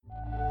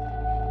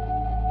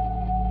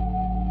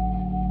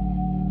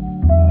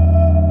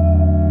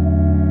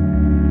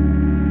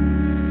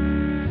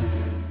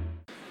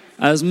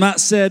As Matt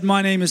said,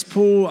 my name is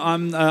Paul.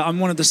 I'm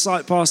one of the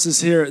site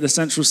pastors here at the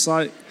Central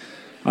Site.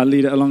 I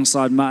lead it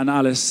alongside Matt and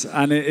Alice,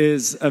 and it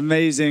is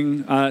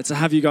amazing to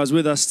have you guys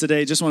with us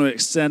today. Just want to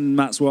extend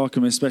Matt's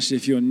welcome, especially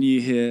if you're new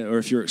here or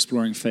if you're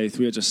exploring faith.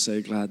 We are just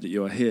so glad that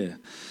you are here.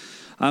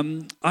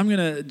 I'm going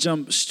to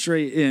jump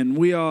straight in.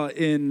 We are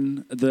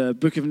in the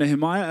book of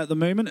Nehemiah at the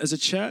moment as a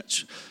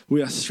church.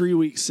 We are 3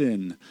 weeks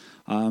in.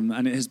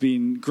 And it has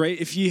been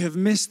great. If you have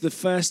missed the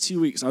first 2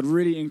 weeks, I'd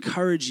really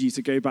encourage you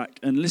to go back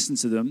and listen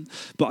to them.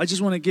 But I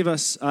just want to give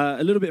us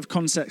a little bit of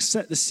context,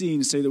 set the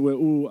scene so that we're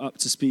all up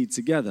to speed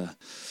together.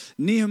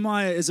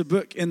 Nehemiah is a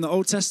book in the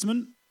Old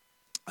Testament.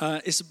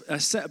 It's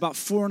set about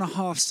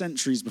 4.5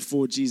 centuries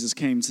before Jesus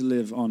came to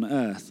live on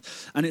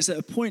earth. And it's at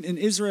a point in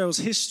Israel's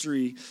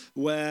history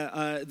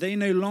where they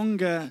no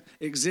longer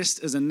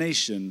exist as a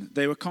nation.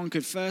 They were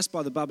conquered first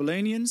by the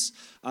Babylonians,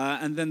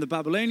 and then the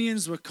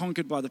Babylonians were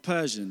conquered by the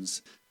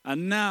Persians.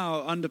 And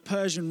now, under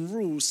Persian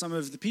rule, some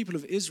of the people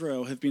of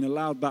Israel have been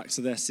allowed back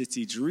to their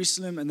city,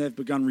 Jerusalem, and they've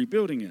begun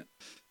rebuilding it.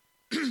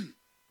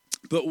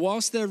 But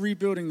whilst they're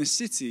rebuilding the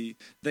city,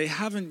 they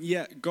haven't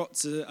yet got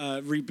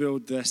to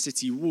rebuild their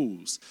city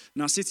walls.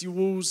 Now, city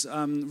walls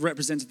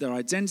represented their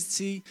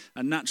identity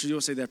and naturally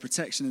also their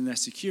protection and their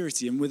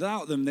security. And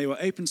without them, they were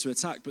open to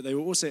attack, but they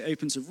were also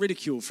open to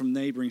ridicule from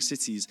neighboring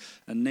cities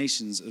and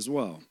nations as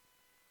well.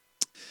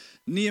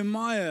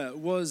 Nehemiah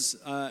was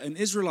an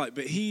Israelite,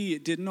 but he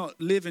did not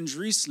live in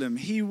Jerusalem.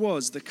 He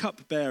was the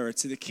cupbearer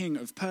to the king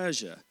of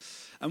Persia.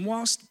 And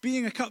whilst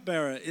being a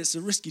cupbearer, it's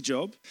a risky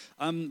job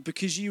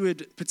because you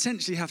would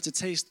potentially have to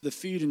taste the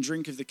food and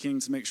drink of the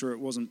king to make sure it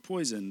wasn't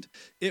poisoned.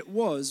 It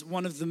was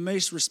one of the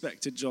most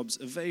respected jobs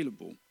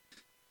available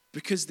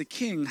because the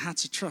king had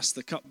to trust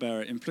the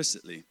cupbearer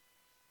implicitly.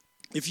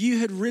 If you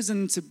had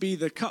risen to be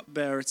the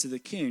cupbearer to the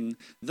king,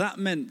 that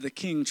meant the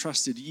king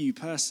trusted you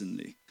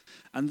personally.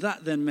 And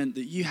that then meant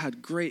that you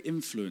had great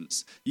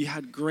influence. You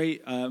had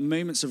great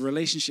moments of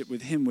relationship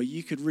with him where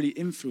you could really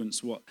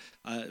influence what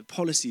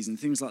policies and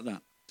things like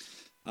that.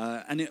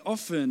 And it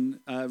often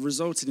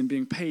resulted in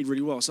being paid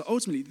really well. So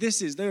ultimately,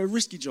 they're a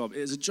risky job. It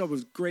is a job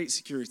of great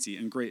security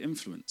and great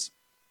influence.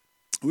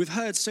 We've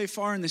heard so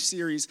far in this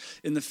series,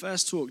 in the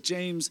first talk,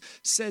 James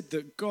said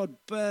that God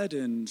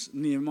burdened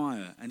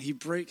Nehemiah and he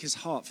broke his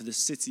heart for the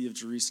city of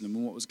Jerusalem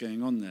and what was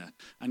going on there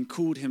and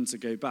called him to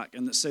go back.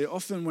 And that so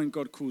often when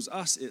God calls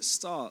us, it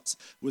starts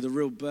with a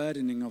real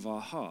burdening of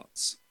our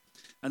hearts.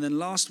 And then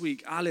last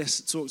week, Alice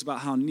talked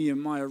about how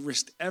Nehemiah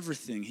risked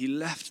everything. He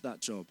left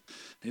that job.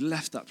 He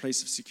left that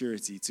place of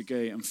security to go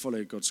and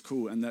follow God's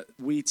call. And that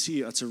we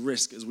too are to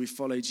risk as we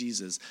follow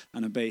Jesus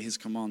and obey his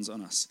commands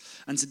on us.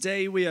 And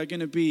today we are going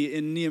to be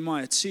in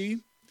Nehemiah 2,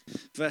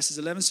 verses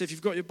 11. So if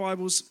you've got your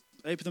Bibles,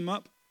 open them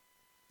up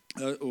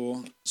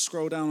or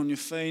scroll down on your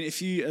phone.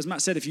 If you, as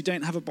Matt said, if you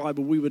don't have a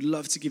Bible, we would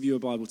love to give you a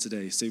Bible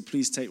today. So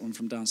please take one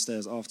from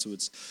downstairs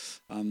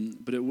afterwards.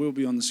 But it will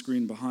be on the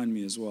screen behind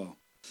me as well.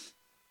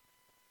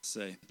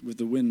 Say, with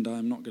the wind,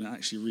 I'm not going to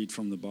actually read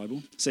from the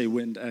Bible. Say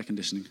wind, air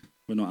conditioning.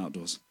 We're not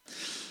outdoors.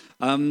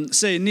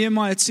 Say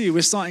Nehemiah 2,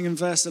 we're starting in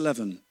verse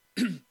 11.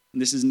 And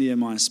this is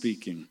Nehemiah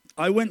speaking.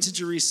 I went to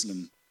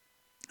Jerusalem,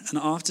 and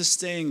after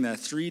staying there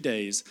 3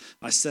 days,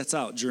 I set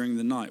out during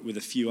the night with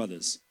a few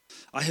others.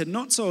 I had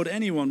not told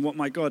anyone what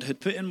my God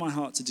had put in my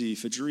heart to do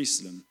for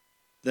Jerusalem.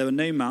 There were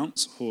no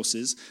mounts,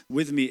 horses,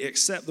 with me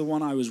except the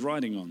one I was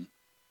riding on.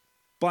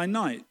 By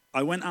night,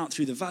 I went out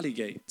through the valley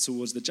gate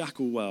towards the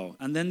Jackal Well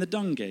and then the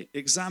Dung Gate,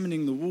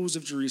 examining the walls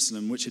of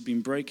Jerusalem which had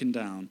been broken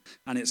down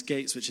and its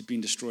gates which had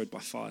been destroyed by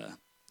fire.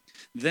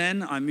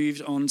 Then I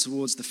moved on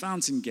towards the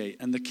Fountain Gate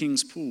and the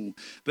King's Pool,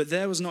 but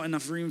there was not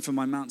enough room for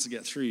my mount to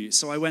get through,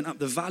 so I went up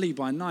the valley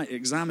by night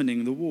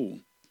examining the wall.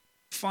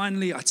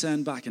 Finally, I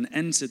turned back and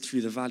entered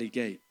through the valley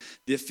gate.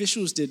 The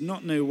officials did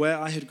not know where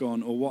I had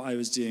gone or what I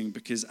was doing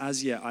because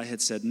as yet I had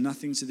said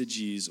nothing to the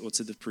Jews or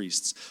to the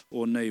priests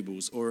or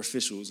nobles or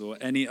officials or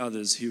any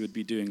others who would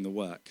be doing the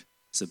work.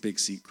 It's a big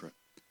secret.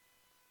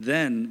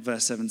 Then,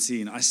 verse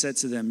 17, I said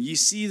to them, you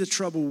see the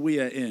trouble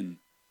we are in.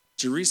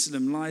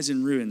 Jerusalem lies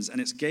in ruins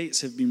and its gates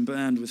have been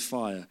burned with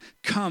fire.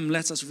 Come,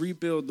 let us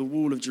rebuild the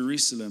wall of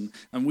Jerusalem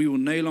and we will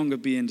no longer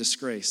be in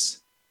disgrace.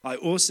 I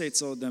also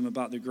told them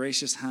about the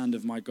gracious hand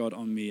of my God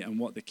on me and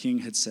what the king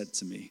had said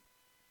to me.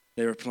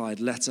 They replied,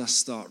 let us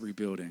start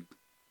rebuilding.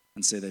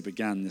 And so they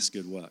began this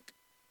good work.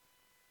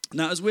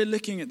 Now, as we're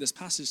looking at this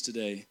passage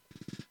today,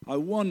 I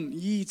want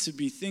you to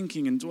be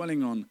thinking and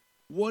dwelling on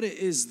what it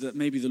is that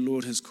maybe the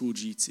Lord has called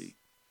you to.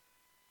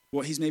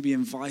 What he's maybe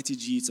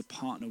invited you to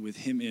partner with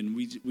him in.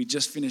 We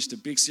just finished a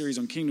big series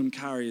on Kingdom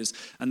Carriers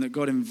and that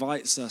God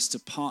invites us to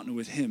partner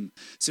with him.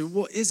 So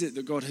what is it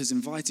that God has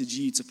invited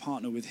you to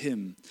partner with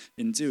him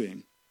in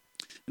doing?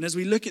 And as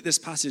we look at this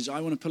passage,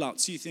 I want to pull out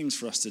 2 things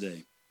for us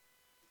today.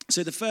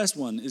 So the first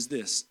one is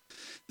this,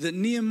 that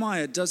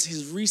Nehemiah does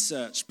his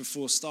research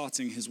before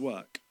starting his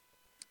work.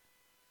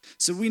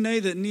 So we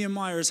know that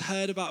Nehemiah has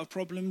heard about a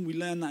problem. We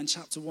learn that in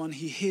chapter 1.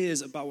 He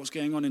hears about what's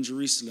going on in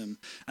Jerusalem.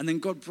 And then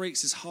God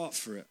breaks his heart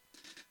for it.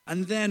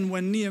 And then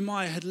when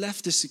Nehemiah had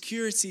left the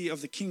security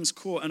of the king's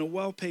court and a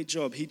well-paid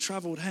job, he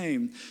traveled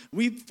home.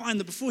 We find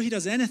that before he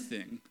does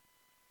anything,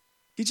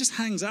 he just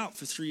hangs out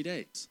for 3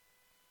 days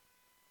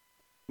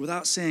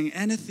without saying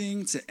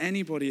anything to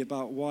anybody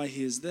about why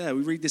he is there.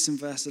 We read this in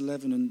verse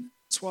 11 and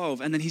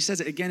 12, and then he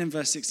says it again in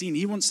verse 16.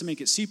 He wants to make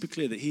it super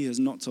clear that he has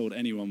not told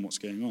anyone what's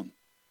going on.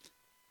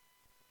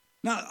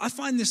 Now, I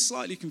find this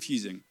slightly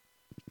confusing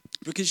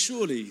because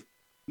surely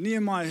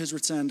Nehemiah has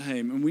returned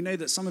home, and we know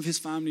that some of his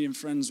family and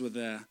friends were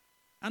there.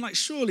 And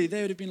surely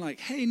they would have been like,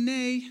 hey,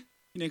 Nay,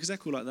 because they're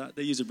cool like that.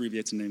 They use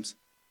abbreviated names.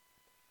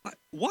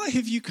 Why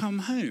have you come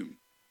home?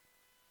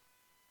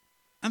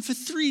 And for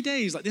 3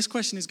 days, this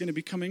question is going to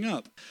be coming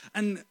up.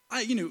 And,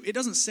 it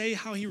doesn't say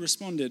how he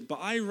responded, but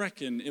I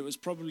reckon it was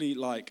probably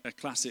like a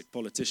classic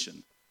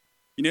politician.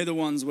 You know the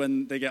ones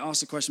when they get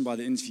asked a question by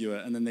the interviewer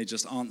and then they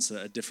just answer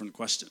a different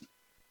question.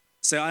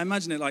 So I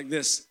imagine it like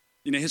this.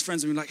 His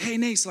friends would be like, hey,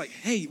 Nate, it's like,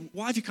 hey,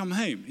 why have you come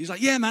home? He's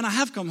like, yeah, man, I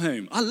have come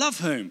home. I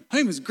love home.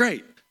 Home is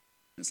great.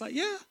 It's like,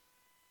 yeah,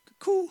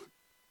 cool.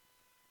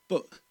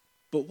 But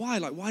why?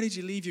 Why did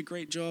you leave your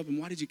great job and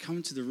why did you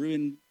come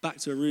to back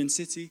to a ruined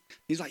city?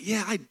 He's like,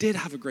 yeah, I did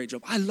have a great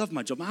job. I love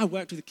my job. I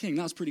worked with the king.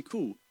 That was pretty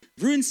cool.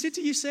 Ruined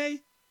city, you say?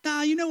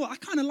 Nah, you know what? I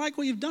kind of like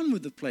what you've done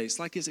with the place.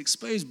 It's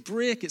exposed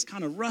brick. It's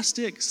kind of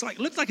rustic. It's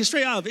looks like it's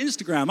straight out of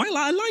Instagram.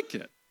 I like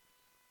it.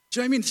 Do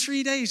you know what I mean?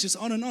 3 days, just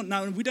on and on.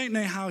 Now, we don't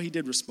know how he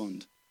did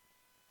respond.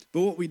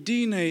 But what we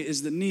do know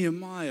is that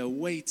Nehemiah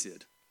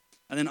waited.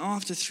 And then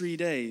after 3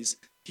 days,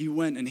 he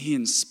went and he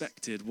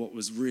inspected what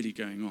was really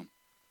going on.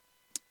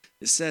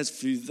 It says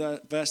through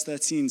verse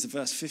 13 to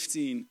verse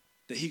 15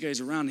 that he goes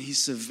around and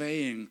he's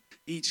surveying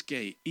each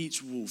gate,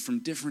 each wall from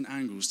different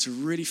angles to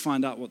really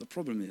find out what the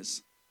problem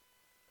is.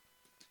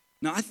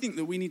 Now, I think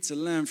that we need to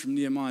learn from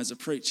Nehemiah's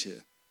approach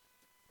here.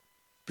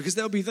 Because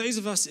there'll be those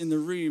of us in the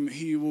room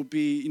who will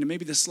be,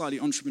 maybe the slightly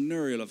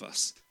entrepreneurial of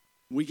us.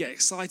 We get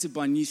excited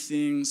by new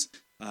things.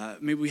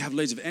 Maybe we have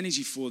loads of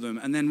energy for them.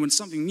 And then when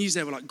something new's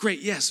there, we're like, great,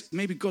 yes,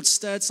 maybe God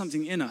stirred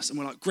something in us. And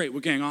we're like, great,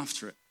 we're going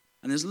after it.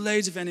 And there's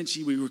loads of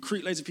energy. We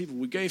recruit loads of people.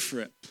 We go for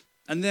it.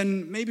 And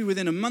then maybe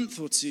within a month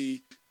or two,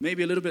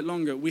 maybe a little bit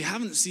longer, we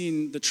haven't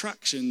seen the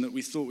traction that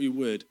we thought we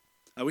would.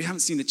 We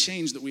haven't seen the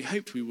change that we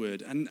hoped we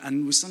would.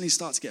 And we suddenly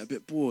start to get a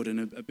bit bored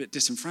and a bit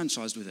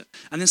disenfranchised with it.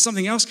 And then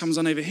something else comes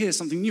on over here,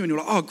 something new. And you're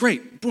like, oh,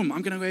 great, boom,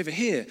 I'm going to go over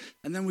here.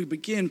 And then we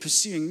begin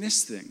pursuing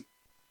this thing.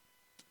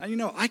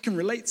 And I can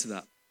relate to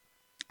that.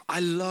 I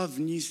love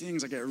new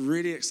things. I get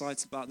really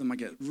excited about them. I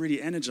get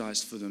really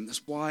energized for them.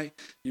 That's why,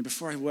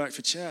 before I worked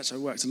for church, I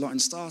worked a lot in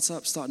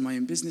startups, started my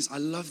own business. I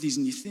love these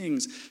new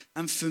things.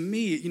 And for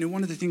me,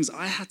 one of the things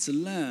I had to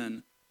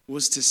learn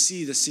was to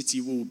see the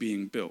city wall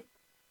being built,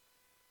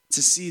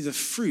 to see the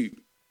fruit,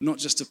 not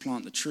just to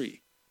plant the tree.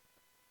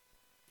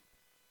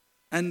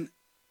 And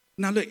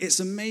now look, it's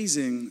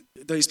amazing,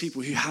 those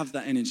people who have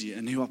that energy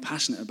and who are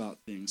passionate about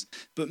things.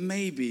 But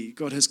maybe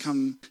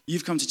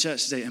you've come to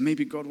church today, and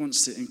maybe God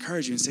wants to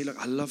encourage you and say, look,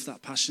 I love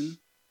that passion,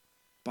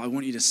 but I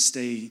want you to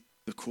stay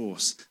the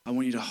course. I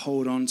want you to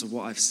hold on to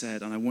what I've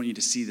said, and I want you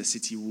to see the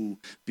city wall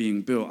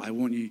being built. I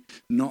want you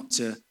not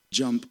to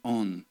jump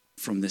on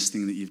from this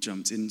thing that you've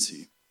jumped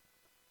into.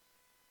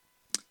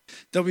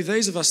 There'll be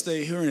those of us,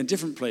 though, who are in a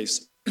different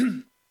place.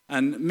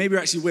 And maybe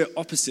we're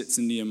opposites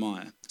in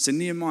Nehemiah. So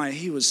Nehemiah,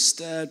 he was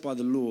stirred by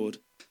the Lord.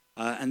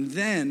 And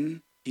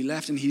then he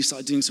left and he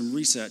started doing some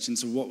research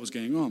into what was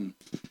going on.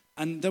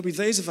 And there'll be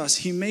those of us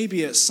who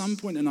maybe at some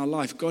point in our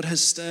life, God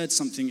has stirred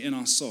something in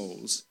our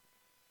souls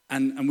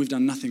and we've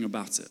done nothing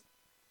about it.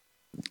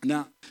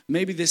 Now,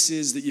 maybe this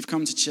is that you've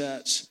come to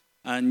church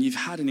and you've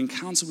had an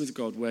encounter with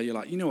God where you're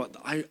like, you know what,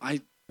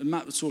 and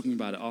Matt was talking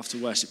about it after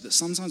worship, that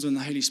sometimes when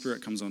the Holy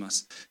Spirit comes on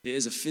us, it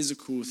is a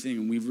physical thing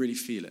and we really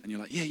feel it. And you're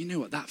like, yeah, you know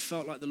what, that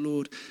felt like the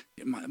Lord.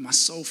 My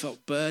soul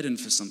felt burdened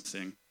for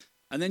something.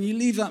 And then you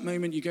leave that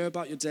moment, you go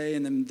about your day,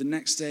 and then the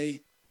next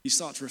day you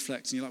start to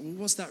reflect and you're like, well,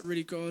 was that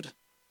really God?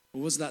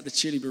 Or was that the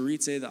chili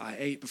burrito that I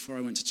ate before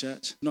I went to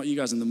church? Not you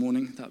guys in the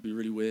morning, that'd be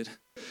really weird.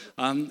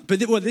 But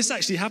this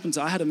actually happened.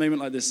 I had a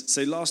moment like this.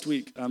 So last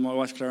week, my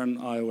wife Claire and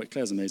I,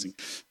 Claire's amazing.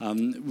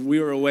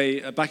 We were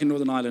away back in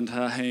Northern Ireland,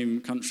 her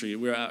home country.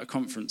 We were at a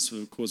conference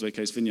for Causeway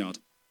Coast Vineyard.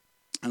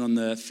 And on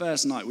the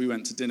first night, we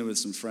went to dinner with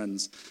some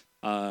friends.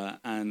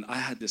 And I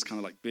had this kind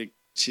of like big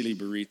chili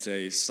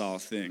burrito style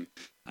thing.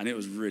 And it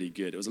was really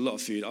good. It was a lot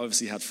of food. I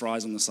obviously had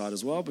fries on the side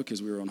as well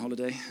because we were on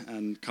holiday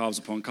and carbs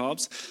upon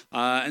carbs.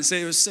 And so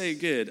it was so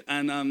good.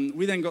 And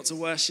we then got to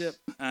worship.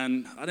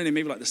 And I don't know,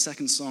 maybe like the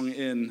second song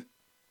in,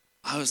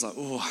 I was like,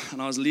 oh,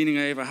 and I was leaning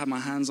over. I had my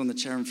hands on the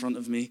chair in front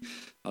of me.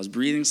 I was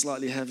breathing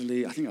slightly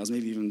heavily. I think I was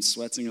maybe even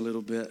sweating a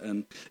little bit.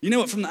 And you know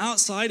what? From the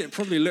outside, it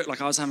probably looked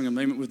like I was having a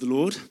moment with the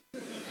Lord.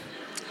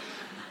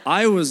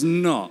 I was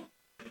not.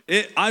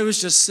 I was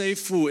just so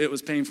full, it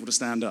was painful to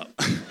stand up.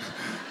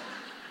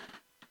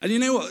 And you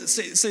know what?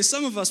 So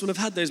some of us will have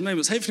had those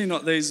moments, hopefully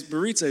not those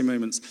burrito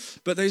moments,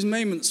 but those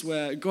moments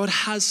where God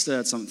has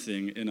stirred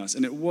something in us,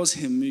 and it was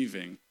him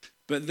moving.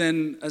 But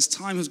then as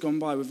time has gone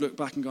by, we've looked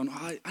back and gone,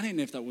 I don't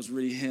know if that was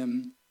really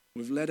him.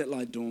 We've let it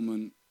lie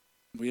dormant.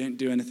 We don't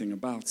do anything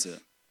about it.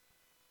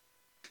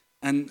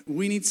 And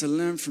we need to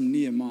learn from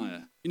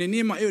Nehemiah.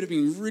 Nehemiah, it would have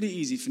been really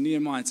easy for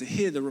Nehemiah to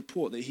hear the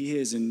report that he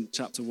hears in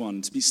chapter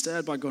 1, to be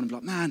stirred by God and be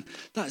like, man,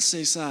 that's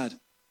so sad.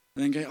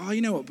 And then go, oh,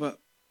 you know what, but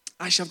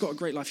actually I've got a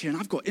great life here and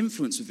I've got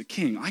influence with the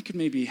king. I could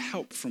maybe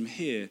help from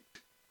here.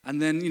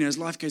 And then, as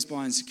life goes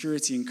by and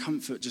security and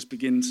comfort just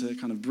begin to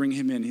kind of bring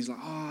him in, he's like,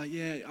 oh,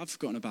 yeah, I've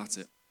forgotten about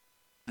it,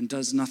 and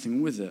does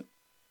nothing with it.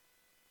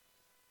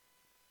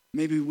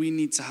 Maybe we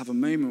need to have a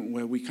moment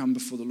where we come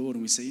before the Lord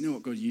and we say, you know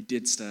what, God, you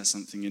did stir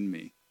something in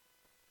me.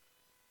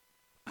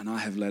 And I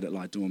have let it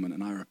lie dormant,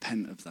 and I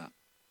repent of that.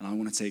 And I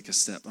want to take a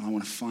step, and I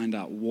want to find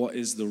out what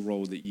is the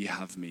role that you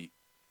have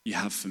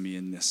for me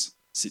in this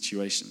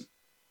situation.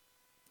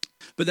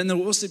 But then there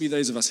will also be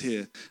those of us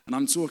here, and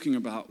I'm talking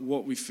about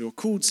what we feel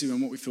called to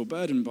and what we feel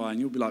burdened by, and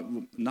you'll be like,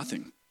 well,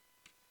 nothing.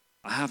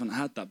 I haven't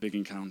had that big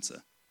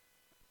encounter.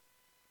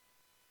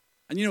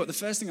 And you know what, the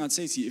first thing I'd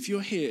say to you, if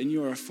you're here and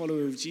you're a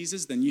follower of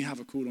Jesus, then you have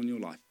a call on your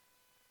life.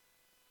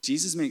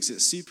 Jesus makes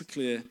it super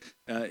clear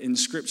in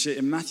Scripture.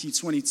 In Matthew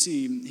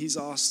 22, he's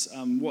asked,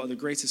 what is the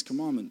greatest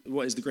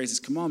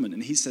commandment?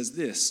 And he says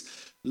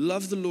this,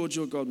 love the Lord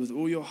your God with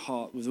all your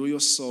heart, with all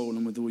your soul,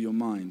 and with all your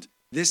mind.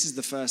 This is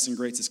the first and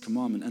greatest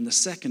commandment. And the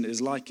second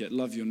is like it,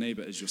 love your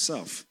neighbor as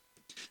yourself.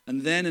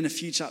 And then in a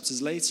few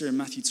chapters later, in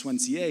Matthew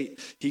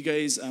 28, he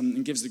goes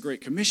and gives the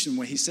Great Commission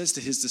where he says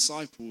to his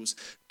disciples,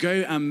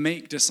 go and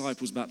make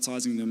disciples,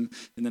 baptizing them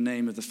in the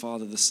name of the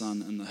Father, the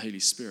Son, and the Holy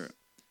Spirit.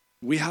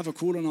 We have a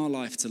call in our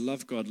life to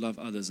love God, love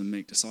others, and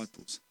make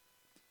disciples.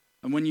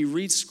 And when you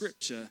read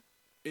Scripture,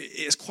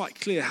 it's quite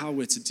clear how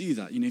we're to do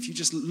that. If you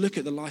just look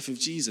at the life of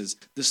Jesus,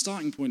 the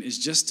starting point is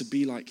just to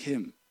be like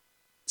him,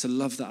 to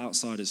love the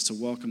outsiders, to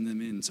welcome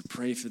them in, to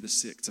pray for the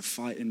sick, to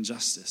fight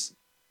injustice.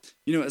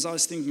 As I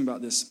was thinking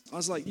about this, I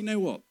was like, you know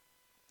what?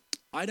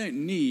 I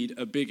don't need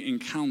a big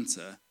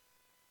encounter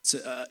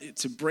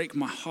to break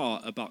my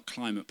heart about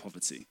climate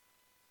poverty.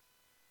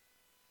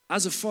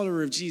 As a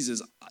follower of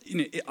Jesus,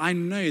 I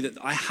know that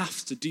I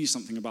have to do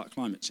something about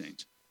climate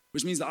change,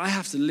 which means that I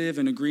have to live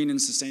in a green and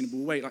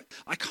sustainable way. Like,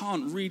 I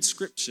can't read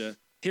Scripture,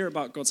 hear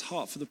about God's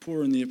heart for the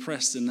poor and the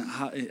oppressed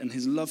and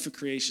his love for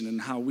creation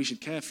and how we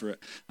should care for it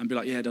and be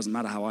like, yeah, it doesn't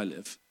matter how I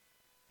live.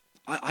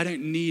 I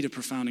don't need a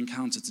profound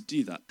encounter to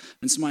do that.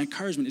 And so my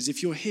encouragement is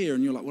if you're here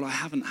and you're like, well, I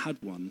haven't had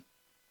one,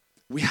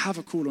 we have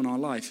a call on our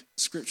life.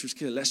 Scripture is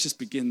clear. Let's just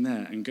begin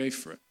there and go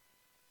for it.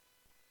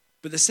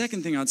 But the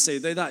second thing I'd say,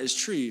 though that is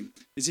true,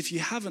 is if you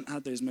haven't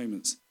had those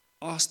moments,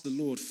 ask the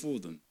Lord for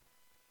them.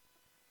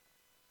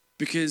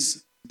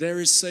 Because there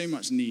is so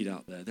much need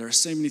out there. There are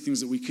so many things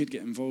that we could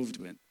get involved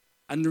with.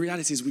 And the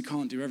reality is we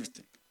can't do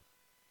everything.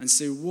 And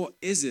so what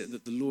is it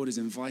that the Lord is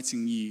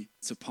inviting you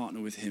to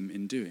partner with him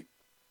in doing?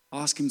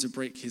 Ask him to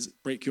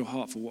break your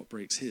heart for what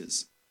breaks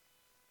his.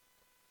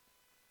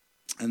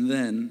 And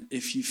then,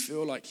 if you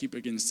feel like he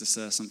begins to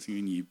stir something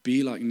in you,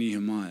 be like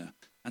Nehemiah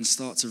and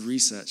start to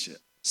research it.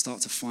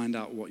 Start to find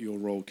out what your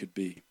role could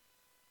be.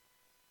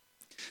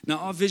 Now,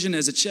 our vision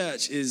as a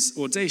church is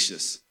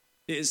audacious.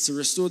 It is to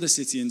restore the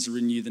city and to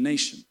renew the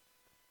nation.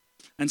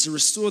 And to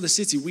restore the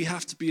city, we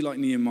have to be like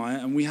Nehemiah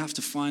and we have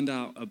to find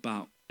out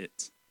about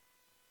it.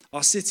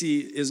 Our city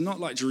is not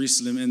like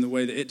Jerusalem in the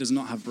way that it does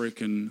not have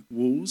broken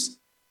walls,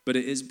 but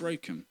it is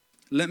broken.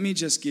 Let me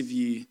just give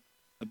you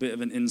a bit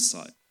of an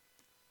insight.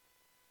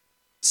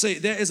 So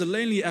there is a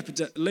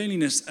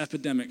loneliness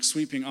epidemic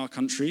sweeping our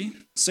country,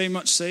 so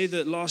much so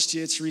that last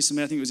year, Theresa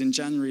May, I think it was in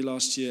January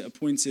last year,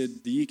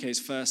 appointed the UK's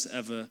first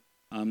ever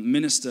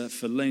Minister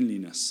for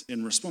Loneliness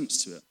in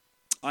response to it.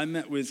 I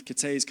met with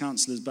Catay's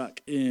councillors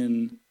back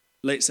in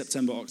late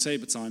September,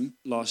 October time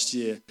last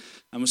year,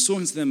 and was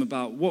talking to them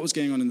about what was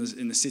going on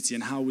in the city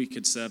and how we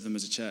could serve them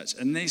as a church.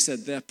 And they said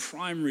their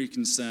primary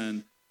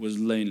concern was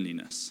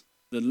loneliness,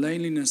 the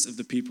loneliness of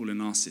the people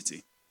in our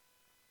city.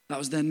 That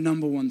was their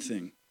number one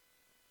thing.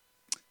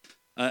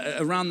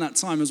 Around that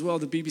time as well,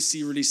 the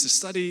BBC released a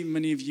study,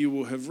 many of you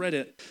will have read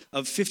it,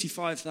 of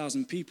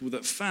 55,000 people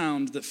that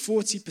found that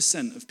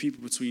 40% of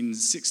people between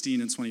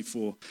 16 and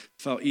 24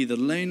 felt either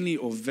lonely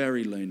or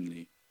very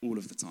lonely all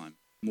of the time,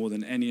 more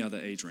than any other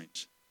age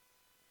range.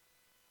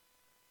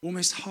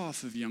 Almost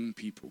half of young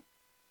people.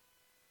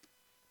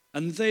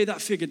 And though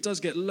that figure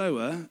does get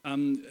lower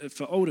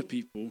for older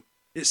people,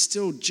 it's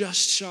still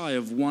just shy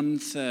of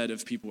 1/3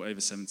 of people over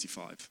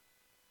 75.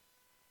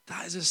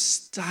 That is a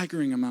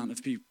staggering amount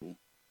of people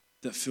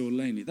that feel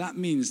lonely. That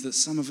means that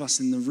some of us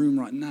in the room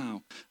right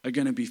now are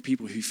going to be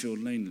people who feel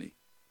lonely.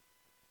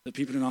 The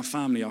people in our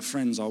family, our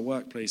friends, our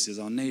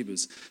workplaces, our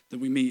neighbors that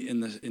we meet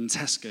in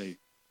Tesco,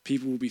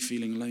 people will be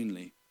feeling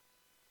lonely.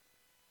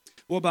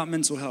 What about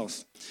mental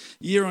health?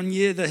 Year on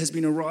year, there has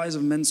been a rise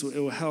of mental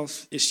ill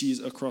health issues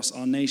across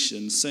our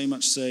nation, so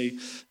much so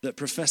that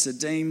Professor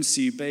Dame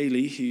Sue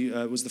Bailey, who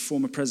was the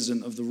former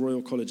president of the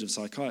Royal College of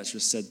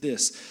Psychiatrists, said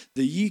this: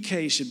 the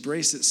UK should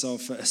brace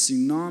itself for a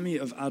tsunami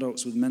of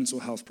adults with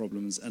mental health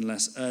problems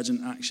unless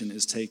urgent action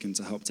is taken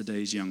to help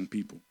today's young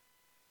people.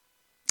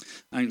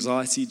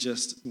 Anxiety,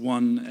 just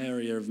one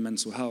area of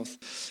mental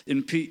health.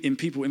 In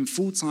people in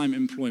full-time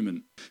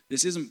employment,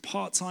 this isn't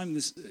part-time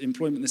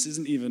employment, this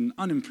isn't even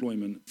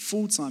unemployment.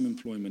 Full-time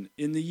employment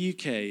in the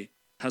UK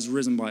has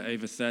risen by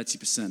over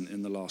 30%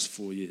 in the last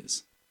 4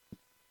 years.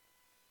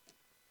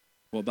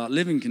 What about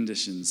living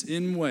conditions?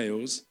 In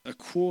Wales, a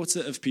quarter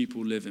of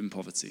people live in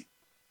poverty.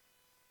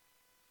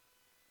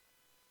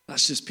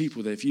 That's just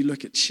people there. If you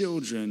look at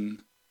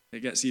children,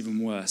 it gets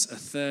even worse. A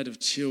third of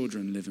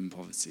children live in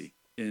poverty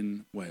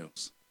in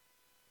Wales.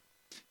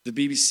 The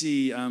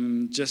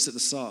BBC, just at the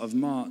start of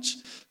March,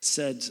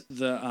 said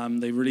that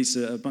they released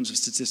a bunch of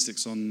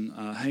statistics on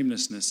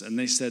homelessness, and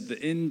they said that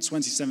in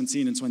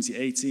 2017 and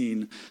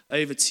 2018,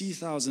 over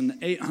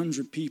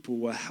 2,800 people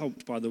were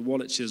helped by the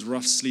Walletshire's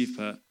Rough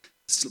Sleeper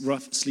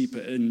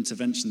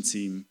intervention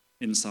team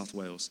in South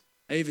Wales.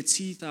 Over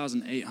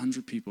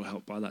 2,800 people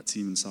helped by that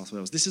team in South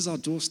Wales. This is our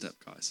doorstep,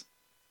 guys.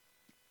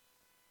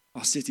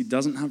 Our city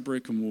doesn't have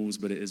broken walls,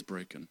 but it is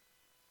broken.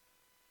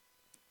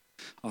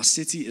 Our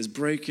city is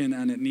broken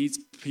and it needs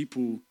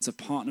people to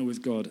partner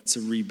with God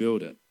to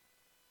rebuild it.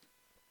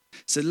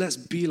 So let's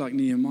be like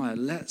Nehemiah.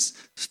 Let's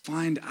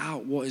find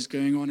out what is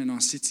going on in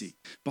our city.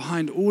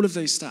 Behind all of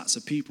those stats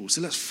are people.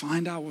 So let's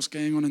find out what's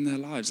going on in their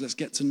lives. Let's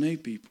get to know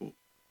people.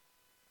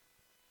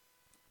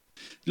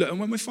 Look, and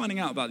when we're finding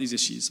out about these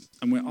issues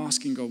and we're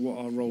asking God what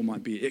our role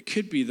might be, it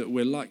could be that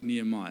we're like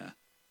Nehemiah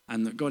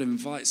and that God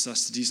invites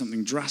us to do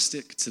something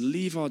drastic, to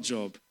leave our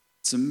job,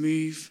 to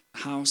move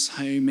house,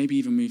 home, maybe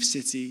even move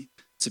city,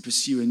 to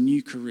pursue a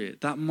new career.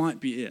 That might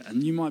be it.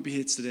 And you might be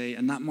here today,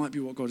 and that might be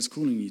what God is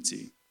calling you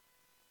to.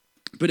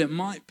 But it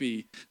might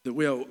be that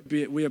we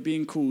are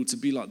being called to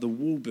be like the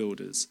wall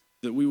builders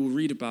that we will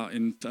read about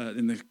in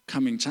the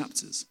coming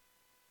chapters.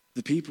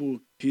 The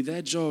people who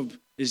their job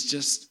is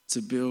just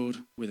to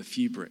build with a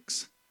few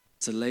bricks,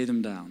 to lay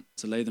them down.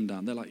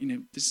 They're like,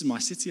 this is my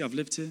city. I've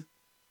lived here.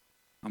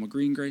 I'm a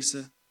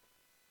greengrocer.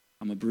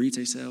 I'm a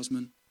burrito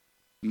salesman.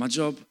 My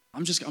job,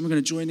 I'm going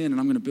to join in and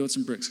I'm going to build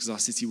some bricks because our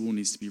city wall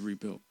needs to be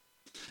rebuilt.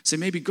 So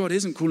maybe God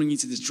isn't calling you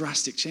to this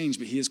drastic change,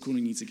 but he is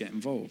calling you to get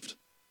involved.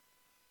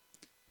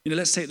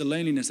 Let's take the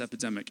loneliness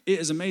epidemic. It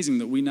is amazing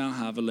that we now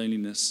have a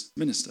loneliness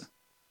minister.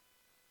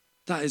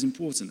 That is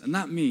important. And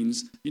that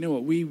means,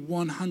 we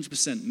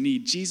 100%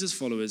 need Jesus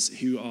followers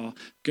who are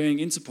going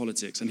into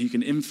politics and who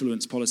can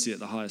influence policy at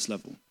the highest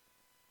level.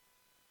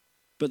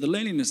 But the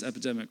loneliness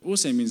epidemic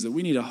also means that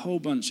we need a whole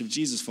bunch of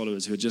Jesus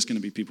followers who are just going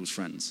to be people's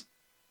friends,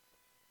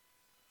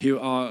 who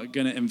are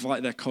going to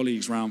invite their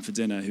colleagues round for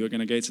dinner, who are going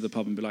to go to the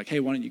pub and be like, hey,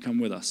 why don't you come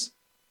with us?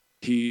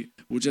 Who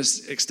will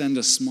just extend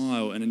a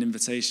smile and an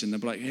invitation. They'll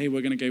be like, hey,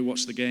 we're going to go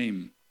watch the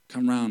game.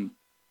 Come round.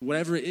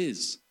 Whatever it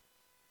is.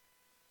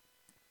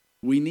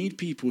 We need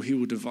people who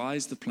will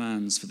devise the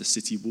plans for the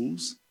city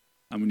walls,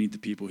 and we need the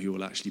people who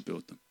will actually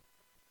build them.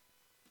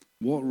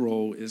 What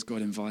role is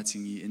God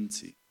inviting you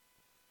into?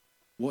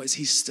 What is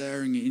he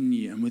stirring in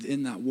you? And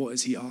within that, what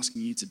is he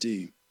asking you to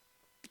do?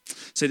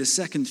 So the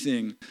second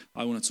thing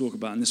I want to talk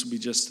about, and this will be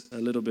just a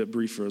little bit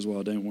briefer as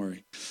well, don't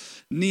worry.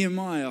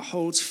 Nehemiah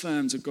holds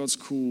firm to God's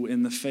call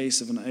in the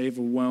face of an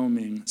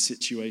overwhelming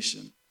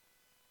situation.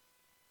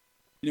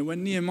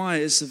 When Nehemiah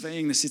is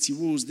surveying the city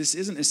walls, this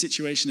isn't a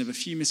situation of a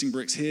few missing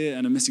bricks here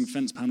and a missing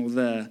fence panel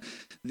there.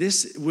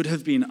 This would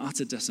have been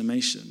utter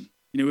decimation.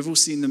 We've all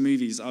seen the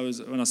movies. When I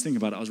was thinking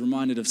about it, I was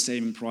reminded of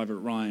Saving Private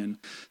Ryan,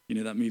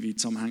 that movie,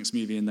 Tom Hanks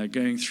movie, and they're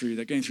going through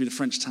the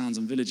French towns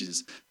and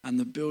villages, and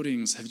the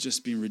buildings have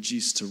just been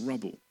reduced to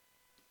rubble.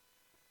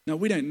 Now,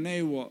 we don't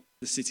know what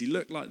the city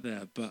looked like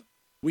there, but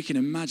we can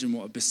imagine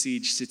what a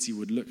besieged city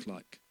would look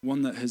like,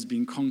 one that has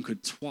been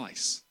conquered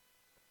twice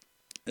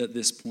at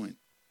this point.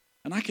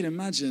 And I can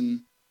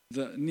imagine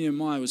that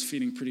Nehemiah was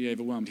feeling pretty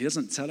overwhelmed. He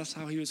doesn't tell us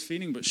how he was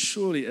feeling, but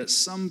surely at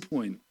some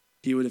point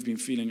he would have been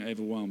feeling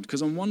overwhelmed.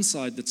 Because on one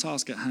side, the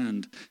task at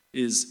hand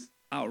is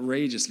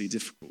outrageously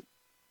difficult.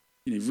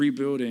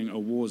 Rebuilding a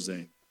war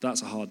zone,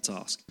 that's a hard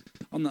task.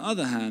 On the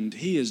other hand,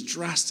 he is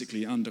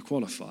drastically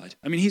underqualified.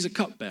 He's a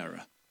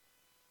cupbearer.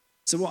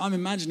 So what I'm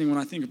imagining when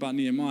I think about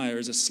Nehemiah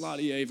is a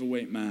slightly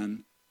overweight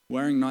man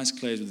wearing nice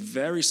clothes with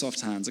very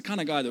soft hands, the kind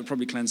of guy that would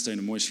probably cleanse, tone,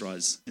 and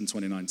moisturize in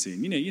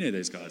 2019. You know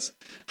those guys.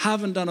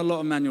 Haven't done a lot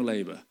of manual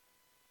labor.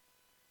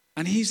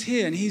 And he's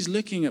here and he's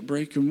looking at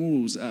broken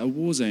walls at a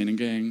war zone and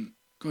going,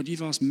 God,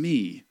 you've asked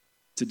me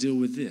to deal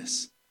with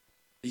this.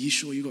 Are you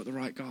sure you got the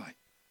right guy?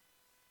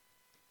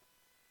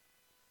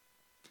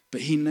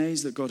 But he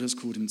knows that God has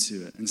called him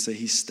to it. And so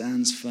he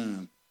stands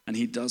firm and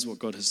he does what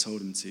God has told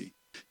him to.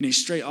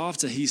 Straight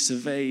after he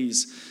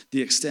surveys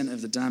the extent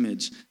of the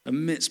damage,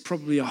 amidst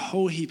probably a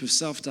whole heap of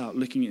self-doubt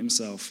looking at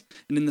himself,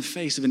 and in the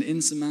face of an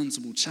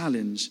insurmountable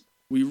challenge,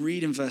 we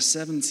read in verse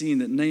 17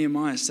 that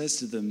Nehemiah says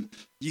to them,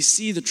 you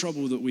see the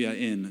trouble that we are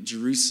in.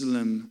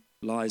 Jerusalem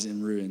lies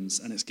in ruins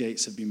and its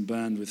gates have been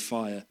burned with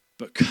fire.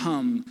 But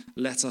come,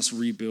 let us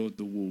rebuild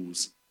the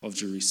walls of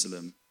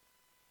Jerusalem.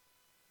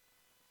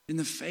 In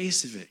the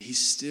face of it, he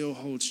still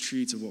holds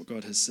true to what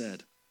God has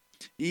said.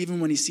 Even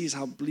when he sees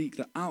how bleak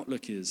the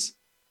outlook is,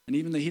 and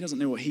even though he doesn't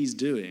know what he's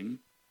doing,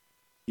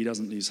 he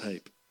doesn't lose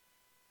hope.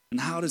 And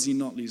how does he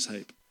not lose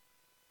hope?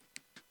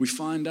 We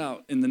find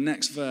out in the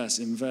next verse,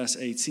 in verse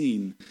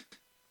 18,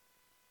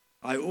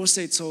 I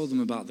also told them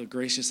about the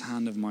gracious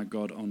hand of my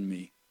God on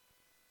me.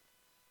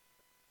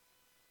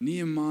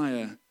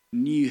 Nehemiah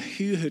knew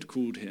who had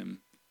called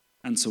him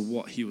and to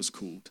what he was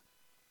called.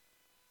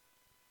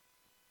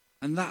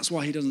 And that's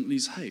why he doesn't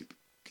lose hope.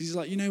 Because he's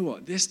like, you know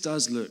what? This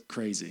does look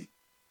crazy.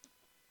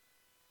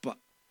 But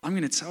I'm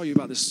going to tell you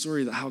about this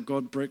story that how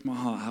God broke my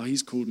heart, how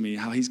he's called me,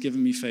 how he's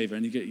given me favor.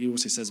 And he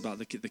also says about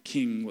the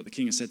king, what the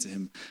king has said to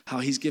him, how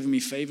he's given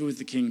me favor with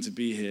the king to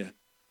be here.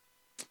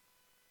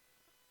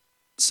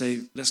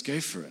 So let's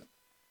go for it.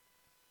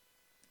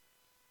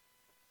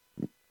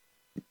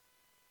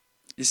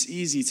 It's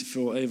easy to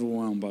feel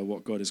overwhelmed by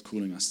what God is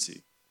calling us to.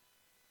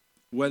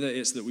 Whether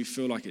it's that we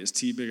feel like it is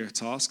too big a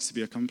task to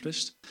be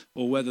accomplished,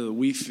 or whether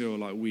we feel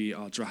like we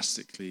are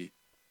drastically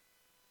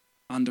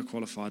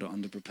underqualified or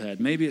underprepared.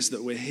 Maybe it's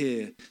that we're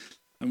here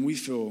and we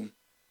feel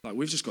like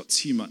we've just got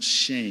too much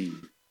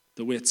shame,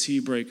 that we're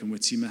too broken, we're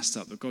too messed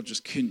up, that God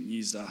just couldn't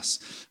use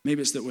us.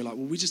 Maybe it's that we're like,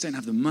 well, we just don't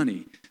have the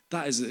money.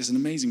 It's an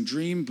amazing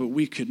dream, but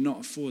we could not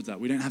afford that.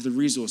 We don't have the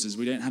resources,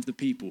 we don't have the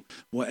people,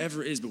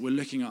 whatever it is, but we're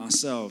looking at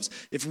ourselves.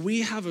 If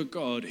we have a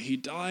God who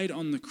died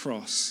on the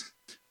cross,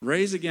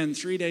 raised again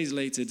 3 days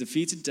later,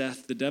 defeated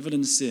death, the devil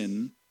and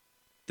sin,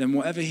 then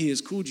whatever he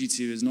has called you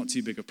to is not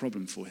too big a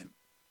problem for him.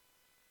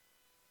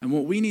 And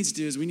what we need to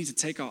do is we need to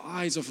take our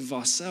eyes off of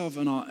ourselves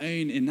and our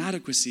own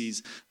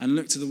inadequacies and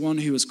look to the one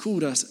who has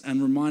called us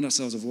and remind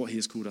ourselves of what he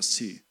has called us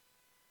to.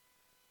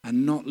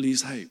 And not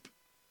lose hope.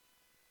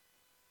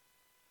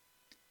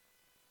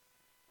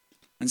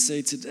 And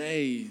so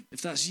today,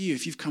 if that's you,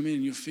 if you've come in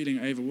and you're feeling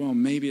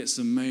overwhelmed, maybe it's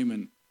the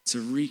moment to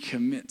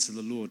recommit to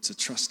the Lord, to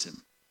trust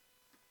him.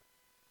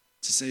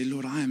 To say,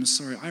 Lord, I am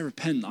sorry. I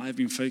repent that I have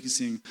been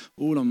focusing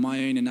all on my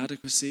own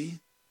inadequacy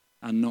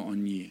and not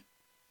on you.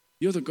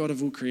 You're the God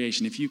of all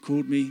creation. If you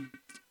called me,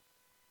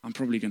 I'm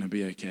probably going to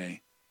be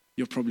okay.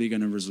 You're probably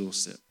going to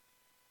resource it.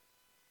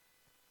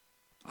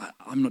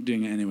 I'm not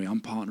doing it anyway. I'm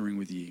partnering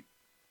with you.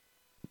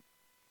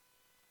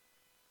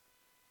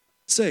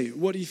 So,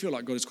 what do you feel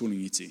like God is calling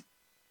you to?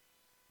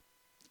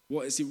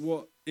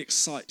 What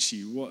excites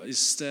you? What is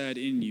stirred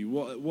in you?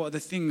 What are the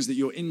things that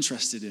you're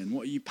interested in?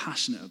 What are you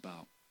passionate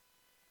about?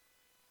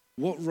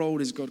 What role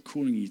is God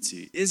calling you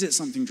to? Is it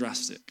something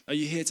drastic? Are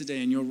you here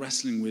today and you're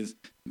wrestling with,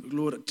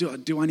 Lord,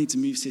 do I need to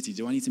move city?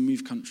 Do I need to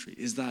move country?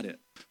 Is that it?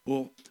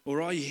 Or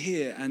are you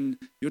here and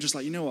you're just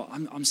like, you know what,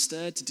 I'm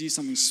stirred to do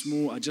something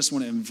small. I just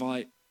want to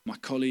invite my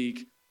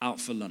colleague out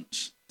for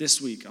lunch.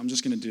 This week, I'm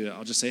just going to do it.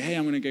 I'll just say, hey,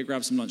 I'm going to go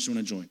grab some lunch. Do you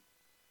want to join?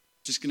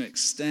 Just going to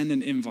extend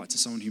an invite to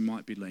someone who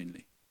might be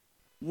lonely.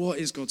 What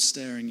is God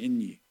stirring in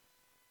you?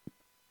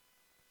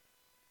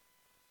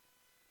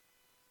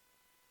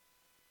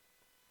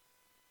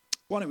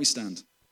 Why don't we stand?